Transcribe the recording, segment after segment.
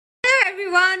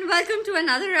everyone, welcome to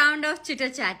another round of Chitter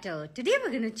Chatter. Today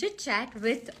we're going to chit chat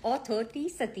with author T.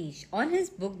 Satish on his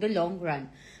book The Long Run.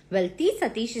 Well, T.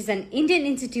 Satish is an Indian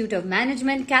Institute of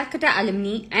Management, Calcutta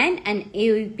alumni and an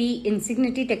AOP in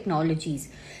Signity Technologies.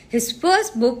 His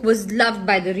first book was loved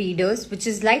by the readers, which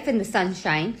is Life in the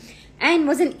Sunshine, and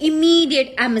was an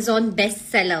immediate Amazon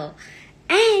bestseller.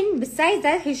 And besides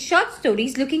that, his short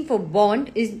stories Looking for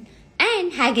Bond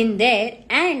and Hang in There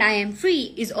and I Am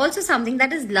Free is also something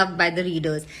that is loved by the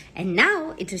readers. And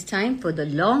now it is time for the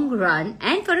long run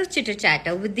and for a chitter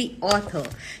chatter with the author.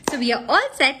 So we are all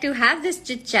set to have this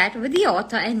chit chat with the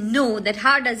author and know that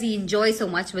how does he enjoy so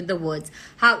much with the words.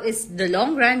 How is the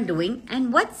long run doing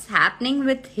and what's happening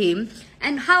with him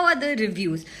and how are the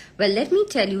reviews. Well, let me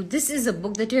tell you, this is a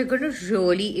book that you're going to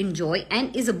really enjoy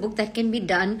and is a book that can be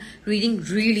done reading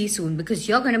really soon because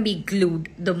you're going to be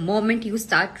glued the moment you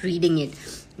start reading it.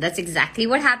 That's exactly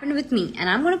what happened with me, and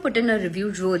I'm going to put in a review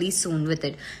really soon with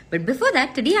it. But before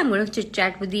that, today I'm going to chit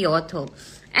chat with the author.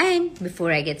 And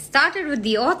before I get started with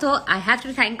the author, I have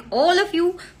to thank all of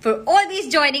you for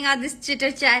always joining us this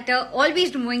chitter chatter,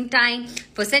 always removing time,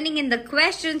 for sending in the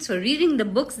questions, for reading the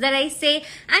books that I say,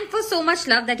 and for so much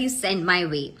love that you send my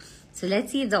way. So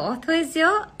let's see if the author is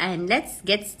here and let's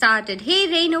get started. Hey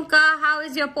Renuka, how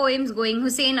is your poems going?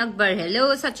 Hussein Akbar,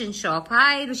 hello. Sachin Shroff,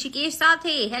 hi. Rushikesh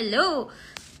Sathe, hello.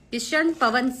 Kishan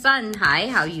Pavan San, hi.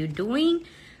 How you doing?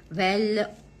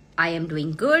 Well, I am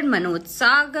doing good. Manoj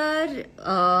Sagar,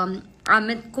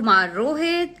 Amit Kumar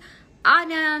Rohit,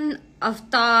 Anand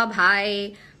Aftab,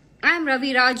 hi. I'm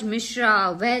Ravi Raj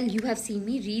Mishra. Well, you have seen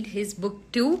me read his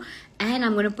book too, and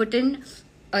I'm going to put in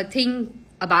a thing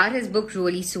about his book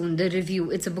really soon, the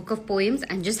review. It's a book of poems,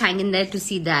 and just hang in there to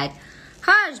see that.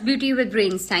 Harsh, Beauty with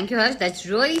Brains. Thank you, Harsh. That's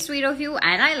really sweet of you,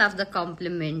 and I love the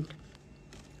compliment.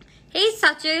 Hey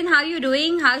Sachin, how you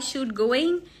doing? How's shoot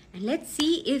going? And let's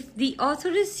see if the author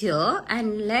is here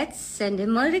and let's send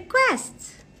him a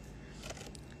request.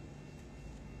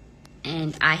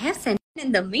 And I have sent him.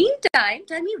 In the meantime,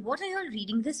 tell me, what are you all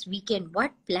reading this weekend?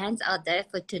 What plans are there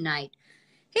for tonight?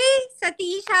 Hey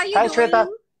Satish, how you Hi, doing? Shweta.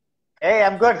 Hey,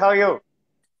 I'm good. How are you?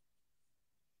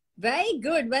 Very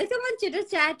good. Welcome on Chitter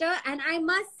Chatter. And I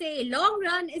must say, Long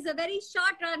Run is a very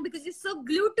short run because you're so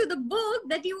glued to the book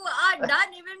that you are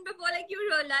done even before you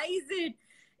realize it.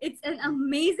 It's an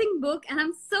amazing book, and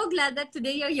I'm so glad that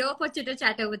today you're here for Chitter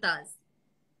Chatter with us.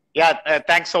 Yeah,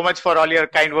 thanks so much for all your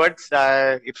kind words.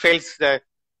 It feels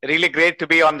really great to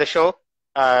be on the show,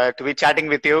 to be chatting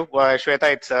with you.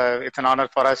 Shweta, it's an honor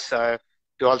for us to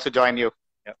also join you.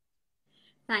 Yeah.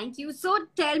 Thank you. So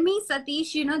tell me,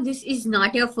 Satish, this is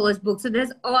not your first book. So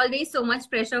there's always so much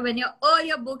pressure when all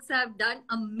your books have done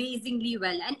amazingly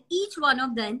well. And each one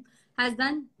of them has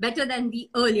done better than the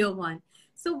earlier one.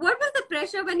 So what was the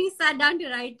pressure when you sat down to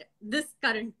write this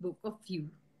current book of you?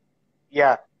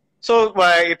 Yeah. So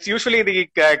it's usually the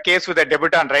case with a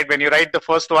debutant, right? When you write the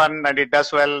first one and it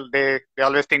does well, they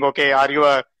always think, okay, are you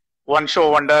a one-show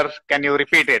wonder? Can you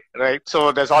repeat it, right?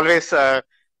 So there's always a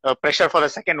pressure for the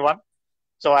second one.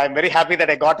 So I'm very happy that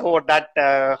I got over that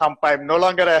hump. I'm no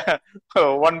longer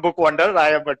a one-book wonder.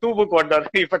 I am a two-book wonder,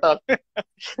 if at all.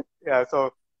 Yeah,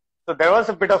 so there was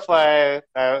a bit of,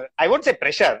 I won't say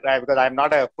pressure, because I'm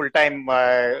not a full-time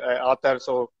author.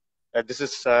 So this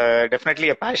is definitely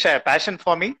a passion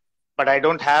for me, but I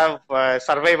don't have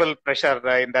survival pressure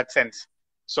in that sense.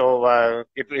 So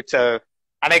it's a,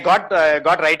 and I got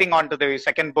writing onto the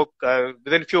second book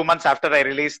within a few months after I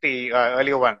released the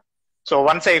earlier one. So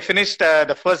once I finished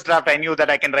the first draft, I knew that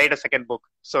I can write a second book.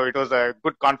 So it was a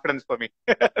good confidence for me.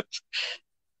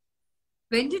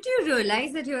 When did you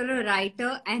realize that you're a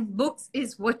writer and books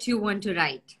is what you want to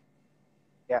write?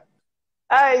 Yeah,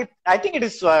 I think it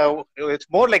is. It's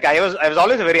more like I was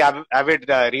always a very avid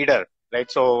reader, right?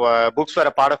 So books were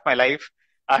a part of my life,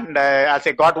 and as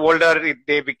I got older,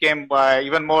 they became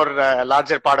even more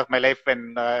larger part of my life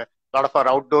when a lot of our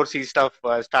outdoorsy stuff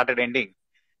started ending,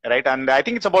 right? And I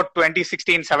think it's about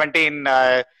 2016, 17.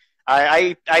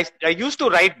 I used to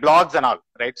write blogs and all,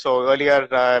 right? So earlier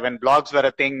when blogs were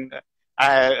a thing.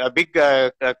 A big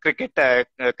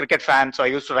cricket fan, so I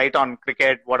used to write on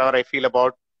cricket, whatever I feel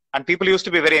about, and people used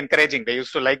to be very encouraging. They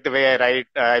used to like the way I write.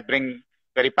 I bring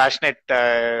very passionate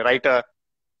writer.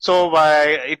 So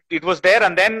it was there,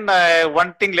 and then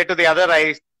one thing led to the other.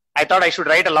 I thought I should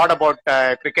write a lot about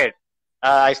cricket.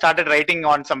 I started writing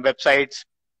on some websites,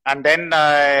 and then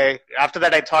after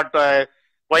that I thought,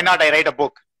 why not I write a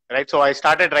book, right? So I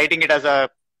started writing it as a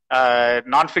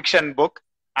non-fiction book.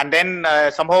 And then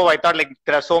somehow I thought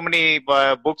there are so many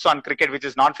books on cricket which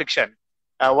is non-fiction.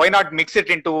 Why not mix it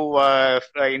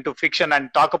into fiction and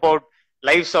talk about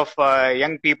lives of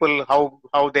young people,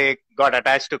 how they got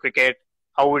attached to cricket,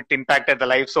 how it impacted the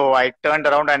life. So I turned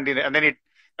around and then it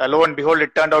lo and behold,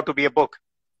 it turned out to be a book.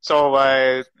 So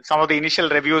some of the initial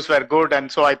reviews were good,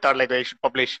 and so I thought like I should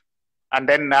publish. And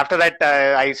then after that,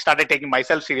 I started taking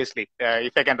myself seriously.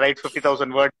 If I can write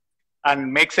 50,000 words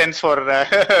and make sense for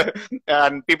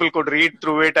and people could read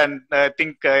through it and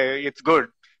think it's good,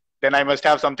 then I must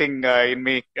have something in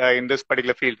me in this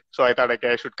particular field. So I thought like,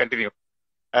 I should continue.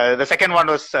 The second one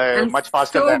was I'm much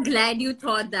faster. so glad you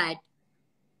thought that.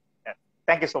 Yeah.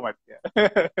 Thank you so much.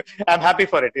 Yeah. I'm happy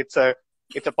for it. It's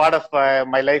a part of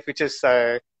my life which is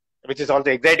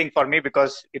also exciting for me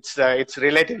because it's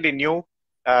relatively new.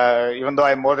 Even though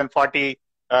I'm more than 40,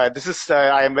 this is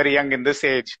I am very young in this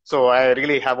age, so I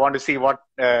really want to see what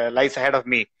lies ahead of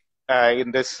me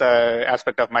in this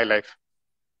aspect of my life.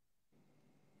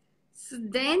 So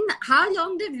then, how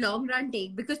long did Long Run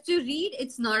take? Because to read,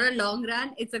 it's not a long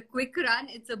run. It's a quick run.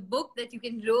 It's a book that you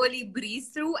can really breeze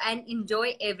through and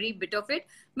enjoy every bit of it.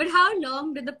 But how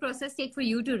long did the process take for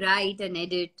you to write and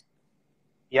edit?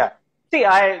 Yeah. See,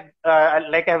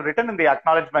 like I've written in the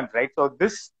acknowledgement, right? So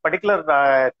this particular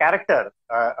character,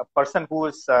 a person who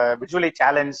is visually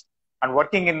challenged and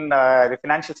working in the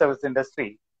financial service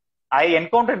industry, I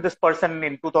encountered this person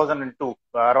in 2002,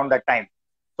 around that time.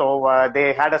 So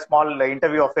they had a small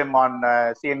interview of him on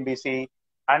CNBC,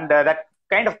 and that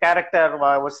kind of character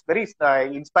was very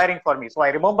inspiring for me. So I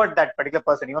remembered that particular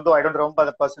person, even though I don't remember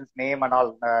the person's name and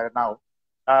all now.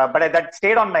 But that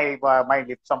stayed on my mind.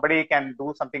 If somebody can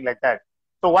do something like that.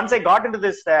 So once I got into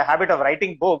this habit of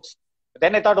writing books,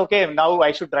 then I thought, okay, now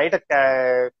I should write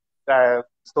a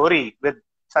story with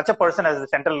such a person as the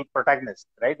central protagonist,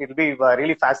 right? It'll be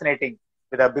really fascinating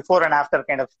with a before and after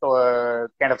kind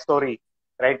of story,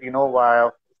 right?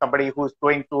 Somebody who's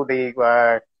going through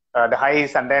the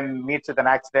highs and then meets with an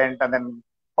accident, and then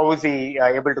how is he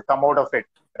able to come out of it,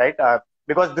 right?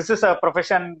 Because this is a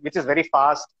profession which is very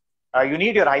fast. You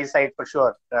need your eyesight for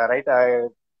sure, right?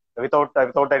 Without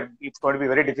that, it's going to be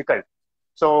very difficult.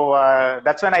 So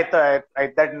that's when I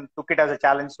then took it as a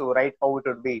challenge to write how it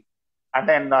would be, and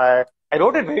then I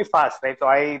wrote it very fast, right? So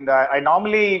I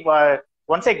normally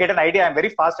once I get an idea, I'm very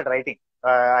fast at writing.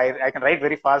 I can write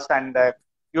very fast, and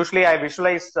usually I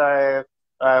visualize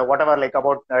whatever, like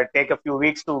about take a few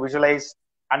weeks to visualize,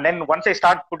 and then once I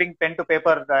start putting pen to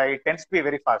paper, it tends to be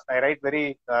very fast. I write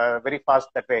very fast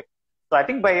that way. So I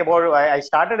think by about I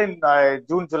started in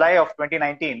June, July of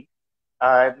 2019,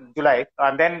 July,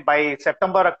 and then by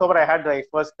September, October, I had the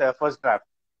first draft,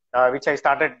 which I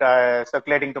started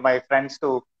circulating to my friends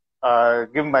to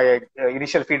give my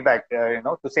initial feedback,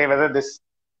 to say whether this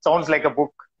sounds like a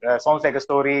book, sounds like a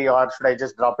story, or should I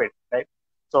just drop it, right?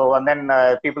 So and then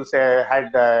people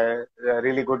had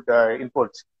really good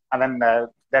inputs, and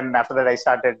then after that I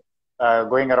started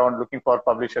going around looking for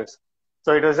publishers.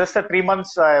 So it was just 3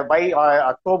 months. By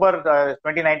October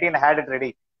 2019, I had it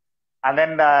ready. And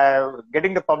then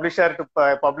getting the publisher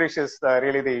to publish is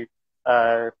really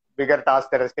the bigger task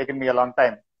that has taken me a long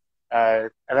time. And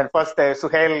then first,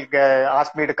 Suhail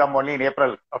asked me to come only in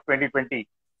April of 2020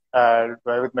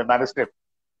 with my manuscript.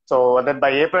 So and then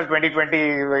by April 2020,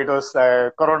 it was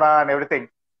Corona and everything.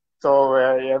 So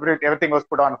everything was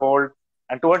put on hold.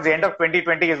 And towards the end of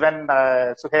 2020 is when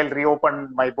Suhail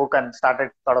reopened my book and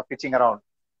started sort of pitching around.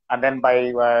 And then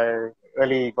by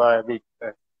early week,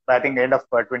 I think end of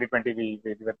 2020, we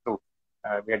were through.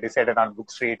 We had decided on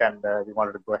Book Street, and we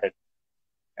wanted to go ahead.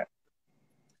 Yeah.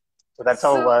 So that's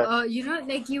how.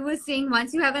 Like you were saying,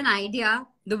 once you have an idea,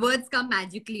 the words come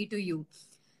magically to you.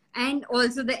 And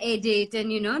also the edit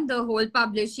and the whole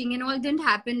publishing and all didn't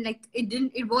happen. Like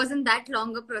it wasn't that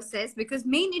long a process, because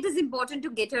it is important to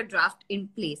get your draft in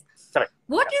place. Correct.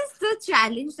 What is the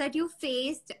challenge that you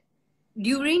faced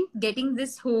during getting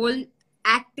this whole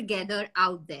act together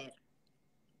out there?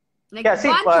 Like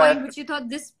one point which you thought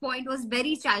this point was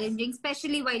very challenging,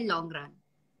 especially while Long Run.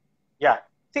 Yeah.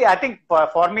 See, I think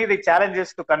for me, the challenge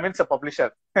is to convince a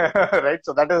publisher, right?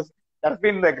 So that's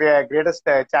been the greatest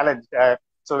challenge.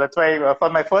 So that's why for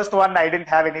my first one, I didn't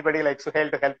have anybody like Suhail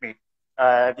to help me.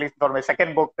 At least for my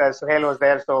second book, Suhail was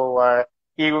there. So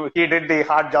he did the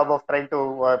hard job of trying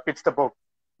to pitch the book.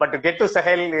 But to get to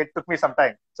Suhail, it took me some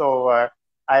time. So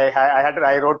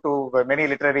I wrote to many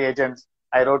literary agents.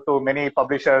 I wrote to many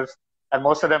publishers, and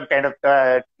most of them kind of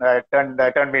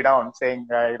turned me down, saying,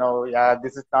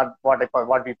 this is not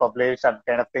what we publish and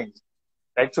kind of things.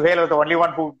 Right? Suhail was the only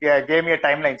one who gave me a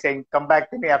timeline, saying, come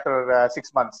back to me after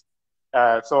 6 months.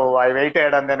 So I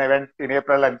waited, and then I went in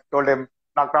April and told him,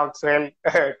 knock, Suhail,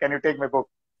 can you take my book?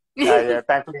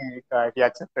 Thankfully, he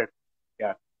accepted.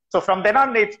 Yeah. So from then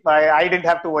on, I didn't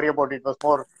have to worry about it. It was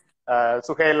more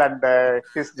Suhail and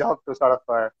his job to sort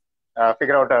of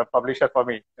figure out a publisher for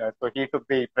me. So he took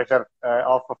the pressure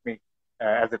off of me,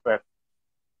 as it were.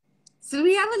 So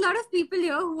we have a lot of people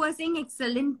here who are saying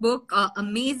excellent book,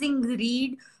 amazing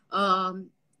read. Um,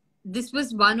 this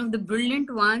was one of the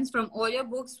brilliant ones from all your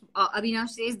books. Avinash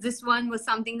says this one was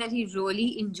something that he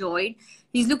really enjoyed.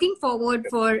 He's looking forward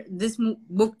for this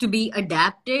book to be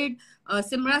adapted.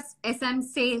 Simra SM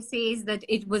says that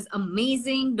it was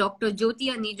amazing. Dr. Jyoti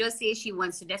Aneja says she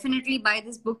wants to definitely buy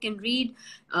this book and read.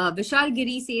 Vishal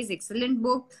Giri says excellent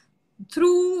book.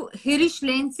 Through Hirish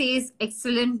Lane says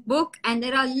excellent book, and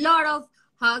there are a lot of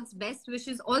hugs, best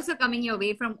wishes also coming your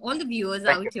way from all the viewers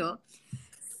Thank out you. here.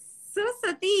 So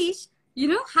Satish,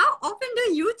 how often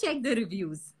do you check the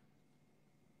reviews?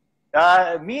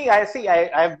 Me, I see.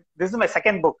 This is my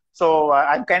second book, so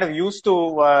I'm kind of used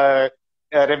to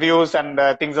reviews and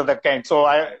things of that kind. So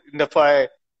in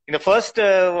the first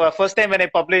time when I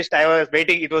published, I was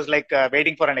waiting. It was like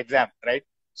waiting for an exam, right?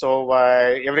 So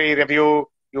every review,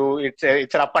 it's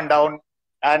an up and down.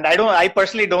 And I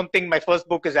personally don't think my first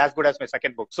book is as good as my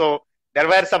second book. So there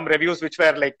were some reviews which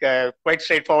were like quite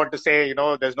straightforward to say,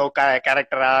 there's no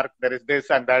character arc, there is this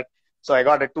and that. So I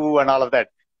got a 2 and all of that.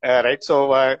 Right.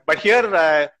 So, but here,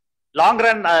 long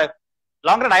run,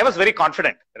 I was very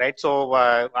confident, right? So,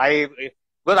 I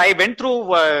went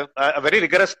through a very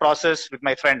rigorous process with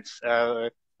my friends,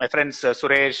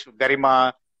 Suresh,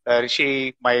 Garima,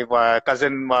 Rishi, my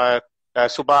cousin,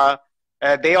 Subha.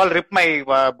 They all ripped my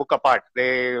book apart.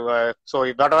 So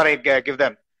whatever I give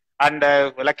them. And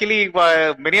luckily,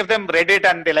 many of them read it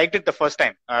and they liked it the first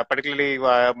time. Particularly,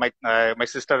 my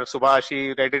sister Subha,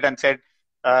 she read it and said,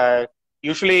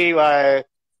 usually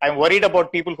I'm worried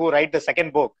about people who write the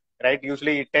second book, right?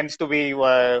 Usually it tends to be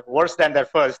worse than their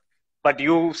first, but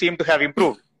you seem to have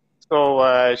improved.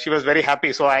 So she was very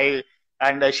happy. So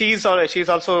she's also she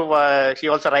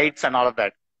also writes and all of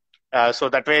that. So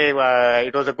that way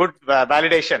it was a good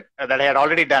validation that I had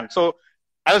already done. So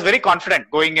I was very confident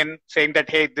going in, saying that,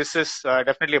 hey, this is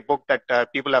definitely a book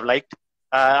that people have liked.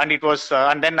 And it was,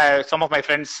 and then some of my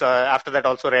friends after that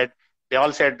also read. They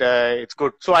all said it's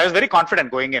good. So I was very confident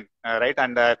going in, right?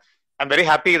 And I'm very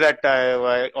happy that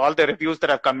all the reviews that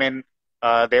have come in,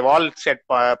 they've all said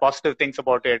positive things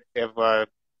about it. They've,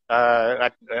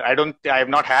 I have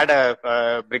not had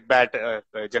a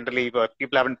brickbat. Generally,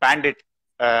 people haven't panned it,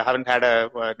 haven't had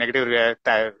a negative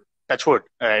touch wood.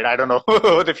 I don't know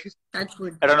the Touch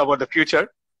wood. I don't know about the future.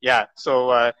 Yeah. So,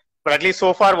 but at least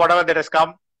so far, whatever that has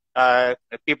come,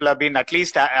 people have been at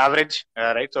least average,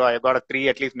 right? So I got a 3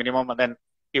 at least minimum, and then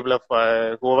people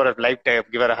have whoever have liked, have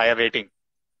given a higher rating.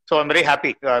 So I'm very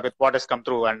happy with what has come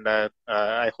through, and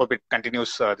I hope it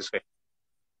continues this way.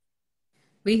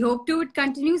 We hope to it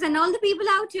continues. And all the people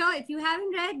out here, if you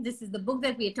haven't read, this is the book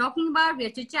that we are talking about, we are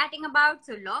chit-chatting about.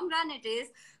 So long run it is.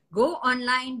 Go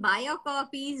online, buy your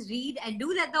copies, read, and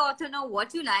do let the author know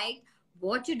what you liked,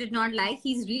 what you did not like.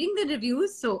 He's reading the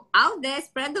reviews. So out there,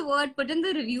 spread the word, put in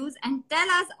the reviews, and tell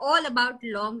us all about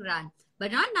Long Run.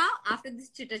 But not now, after this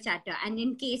chitter chatter. And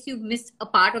in case you've missed a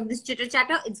part of this chitter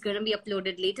chatter, it's going to be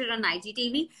uploaded later on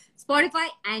IGTV, Spotify,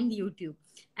 and YouTube.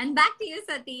 And back to you,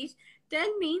 Satish.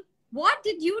 Tell me, what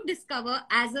did you discover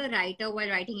as a writer while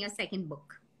writing your second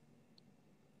book?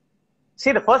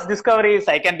 See, the first discovery is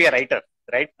I can be a writer,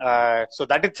 right? So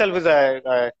that itself is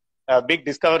a big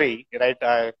discovery,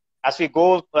 right? As we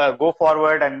go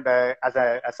forward, and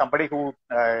as somebody who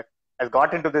has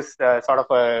got into this sort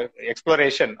of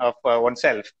exploration of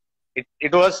oneself,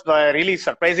 it was really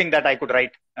surprising that I could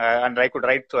write, and I could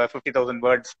write 50,000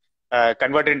 words,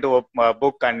 convert it into a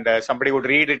book, and somebody would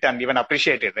read it and even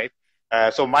appreciate it, right?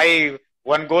 So my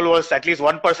one goal was at least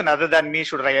one person other than me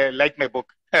should like my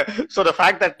book. So the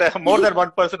fact that more than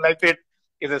one person liked it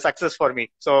is a success for me.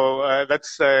 So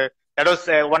that was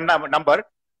one number.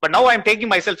 But now I'm taking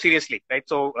myself seriously, right?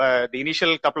 So the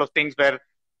initial couple of things were,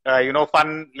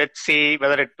 fun. Let's see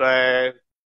whether it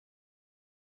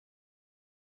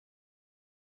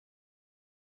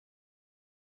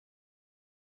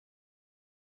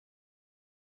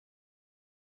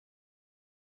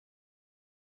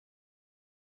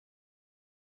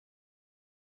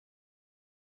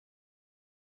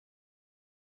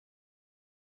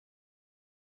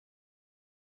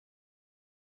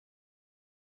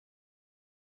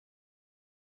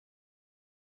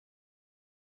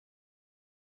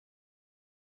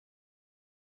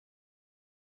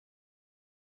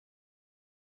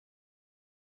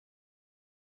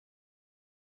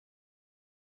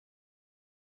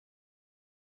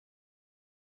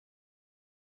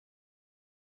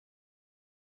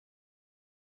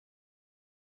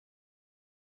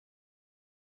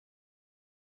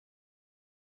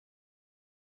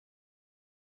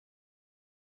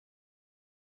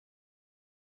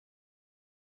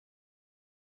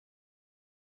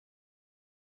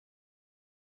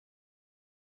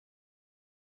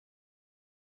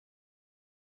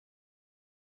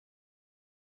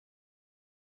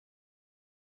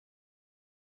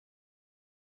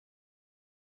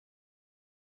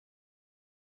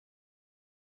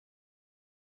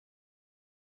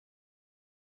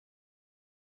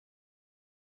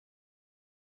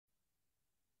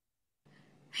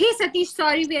Hey Satish,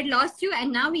 sorry we had lost you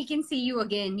and now we can see you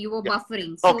again. You were Yeah.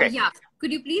 buffering. So Okay. yeah,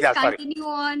 could you please Yeah. Sorry. continue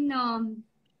on?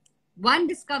 One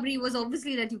discovery was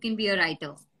obviously that you can be a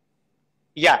writer.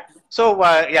 Yeah. So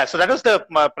that was the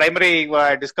primary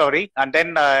discovery, and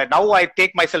then now I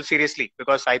take myself seriously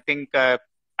because I think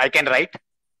I can write.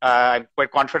 I'm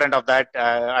quite confident of that,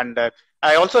 and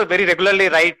I also very regularly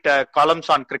write columns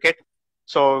on cricket.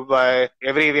 So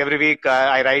every week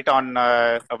I write on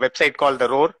a website called The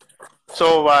Roar.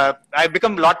 So I've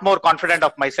become a lot more confident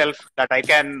of myself that I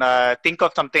can think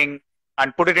of something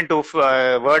and put it into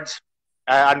words,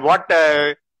 and what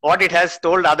it has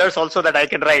told others also that I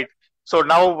can write. So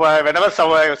now, whenever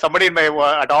somebody in my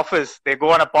at office they go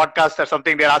on a podcast or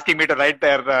something, they're asking me to write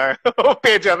their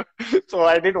pager. So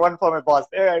I did one for my boss.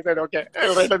 I said, okay,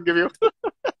 I'll write and give you.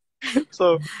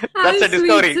 So How that's a sweet.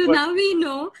 discovery. So now we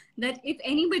know that if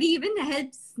anybody even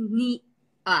helps me,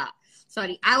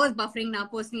 sorry, I was buffering now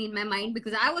personally in my mind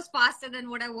because I was faster than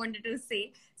what I wanted to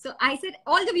say. So I said,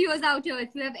 all the viewers out here,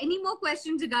 if you have any more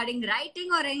questions regarding writing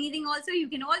or anything, also you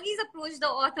can always approach the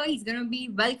author. He's going to be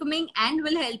welcoming and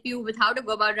will help you with how to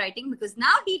go about writing because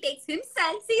now he takes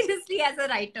himself seriously as a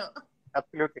writer.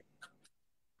 Absolutely.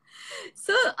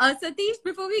 So, Satish,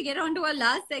 before we get on to our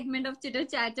last segment of Chitter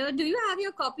Chatter, do you have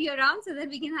your copy around so that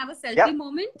we can have a selfie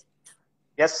moment?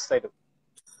 Yes, I do.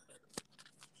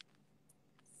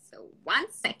 So,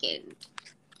 1 second.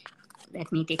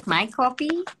 Let me take my copy.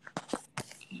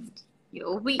 And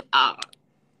here we are.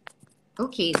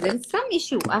 Okay, there's some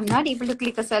issue. I'm not able to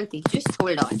click a selfie. Just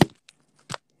hold on.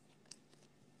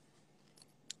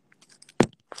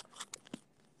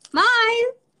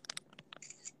 Smile!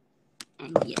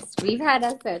 And yes, we've had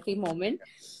a selfie moment.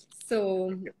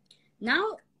 So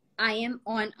now I am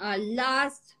on our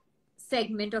last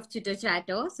segment of Chitter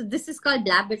Chatter. So this is called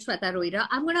Blab with Shweta Roira.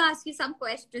 I'm going to ask you some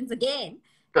questions again.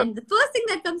 Sure. And the first thing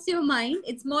that comes to your mind,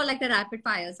 it's more like a rapid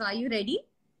fire. So are you ready?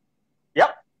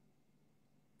 Yep.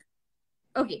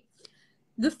 Okay.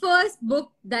 The first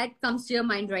book that comes to your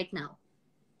mind right now.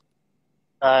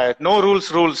 No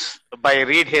Rules by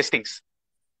Reed Hastings.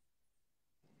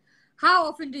 How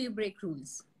often do you break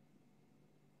rules?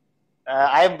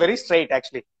 I am very straight,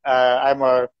 actually. I'm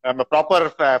a proper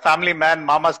family man,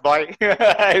 mama's boy.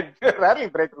 I rarely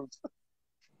break rules.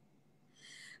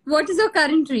 What is your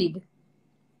current read?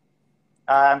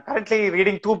 I'm currently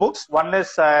reading 2 books. One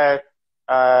is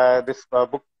this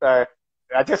book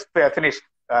I just finished.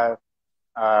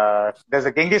 There's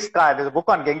a Genghis Khan. There's a book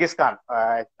on Genghis Khan.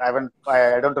 I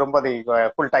don't remember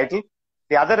the full title.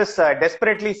 The other is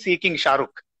Desperately Seeking Shah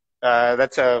Rukh.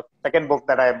 That's a second book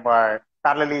that I'm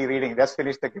parallelly reading. Just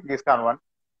finished the Genghis Khan one.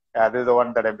 This is the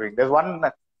one that I'm doing. There's one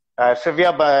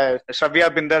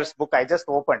Shravya Binder's book I just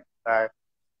opened that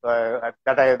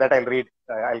I'll read.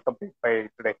 I'll complete by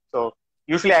today. So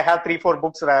usually I have 3-4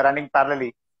 books running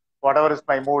parallelly. Whatever is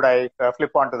my mood, I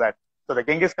flip onto that. So the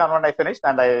Genghis Khan one I finished,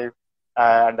 and I'm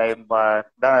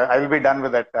done. I will be done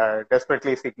with that.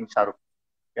 Desperately Seeking Shah Rukh,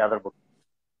 the other book.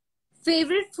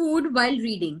 Favorite food while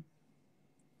reading?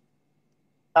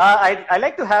 I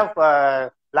like to have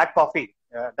black coffee.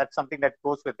 That's something that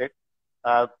goes with it.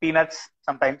 Peanuts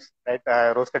sometimes, right?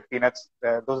 Roasted peanuts.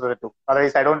 Those are the two.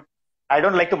 Otherwise, I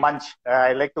don't like to munch.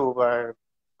 I like to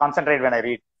concentrate when I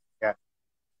read. Yeah.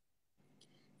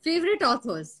 Favorite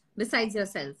authors besides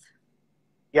yourself?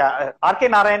 Yeah, R.K.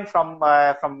 Narayan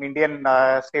from Indian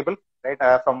stable,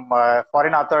 right? From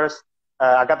foreign authors,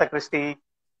 Agatha Christie,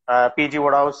 P.G.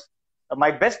 Wodehouse.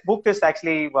 My best book is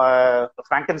actually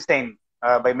Frankenstein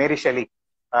by Mary Shelley.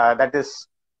 That is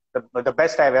the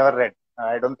best I've ever read.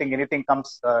 I don't think anything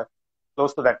comes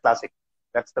close to that classic.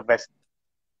 That's the best.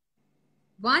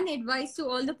 One advice to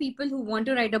all the people who want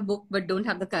to write a book but don't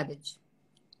have the courage.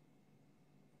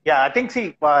 Yeah, I think,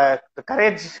 the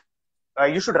courage,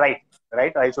 you should write,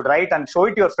 right? You should write and show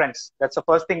it to your friends. That's the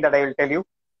first thing that I will tell you.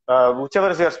 Whichever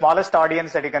is your smallest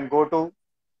audience that you can go to,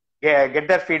 get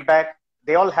their feedback.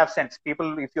 They all have sense.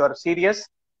 People, if you are serious,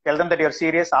 tell them that you're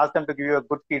serious, ask them to give you a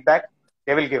good feedback.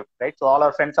 They will give, right? So all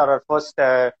our friends are our first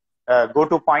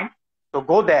go-to point. So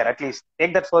go there at least.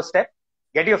 Take that first step.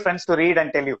 Get your friends to read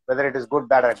and tell you whether it is good,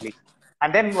 bad, or ugly.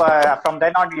 And then from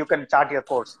then on, you can chart your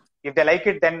course. If they like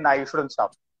it, then you shouldn't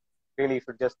stop. Really, you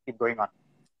should just keep going on.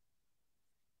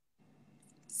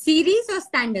 Series or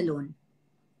standalone?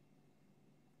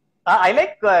 I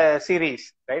like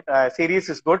series, right? Series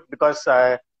is good because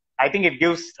I think it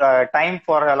gives time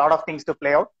for a lot of things to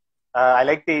play out. I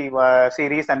like the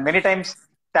series, and many times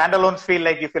standalones feel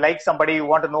like if you like somebody, you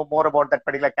want to know more about that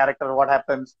particular character, what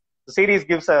happens. The series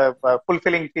gives a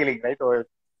fulfilling feeling, right? Or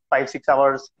 5-6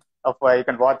 hours of you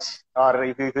can watch, or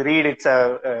if you read, it's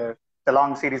a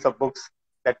long series of books.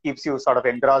 that keeps you sort of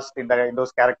engrossed in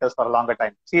those characters for a longer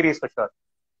time. Series for sure.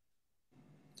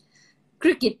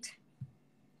 Cricket.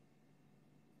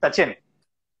 Sachin.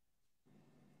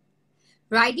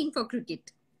 Writing for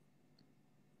cricket.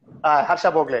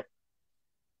 Harsha Bhogle.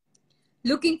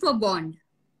 Looking for Bond.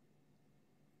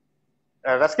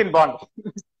 Ruskin Bond.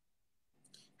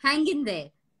 Hang in there.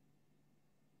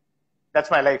 That's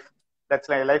my life. That's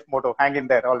my life motto. Hang in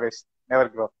there always. Never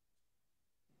give up.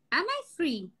 Am I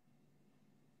free?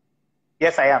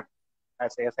 Yes, I am.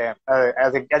 Yes, I am.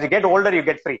 As you get older, you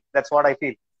get free. That's what I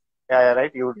feel. Yeah,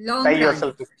 right. You Long tie run.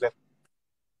 yourself to cliff.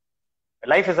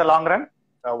 Life is a long run.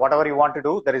 Whatever you want to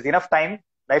do, there is enough time.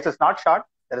 Life is not short.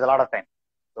 There is a lot of time.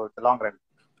 So it's a long run.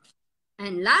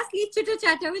 And lastly, Chitter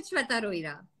Chatter with Shweta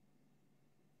Roira.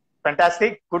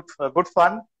 Fantastic. Good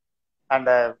fun. And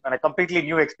a completely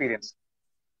new experience.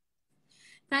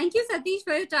 Thank you, Satish,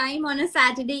 for your time on a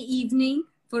Saturday evening.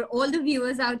 For all the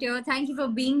viewers out here, thank you for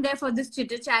being there for this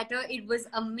Chitter Chatter. It was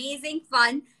amazing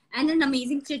fun and an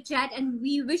amazing chit chat. And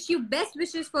we wish you best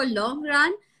wishes for long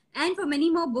run and for many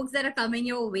more books that are coming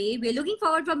your way. We're looking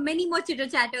forward for many more Chitter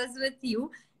Chatters with you.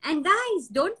 And guys,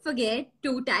 don't forget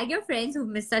to tag your friends who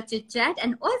missed our chit chat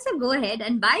and also go ahead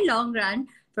and buy Long Run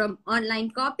from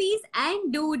online copies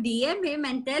and do DM him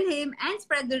and tell him and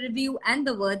spread the review and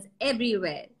the words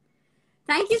everywhere.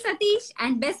 Thank you, Satish,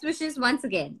 and best wishes once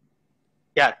again.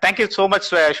 Yeah, thank you so much,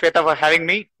 Shweta, for having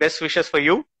me. Best wishes for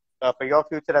you, for your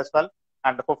future as well.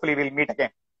 And hopefully we'll meet again.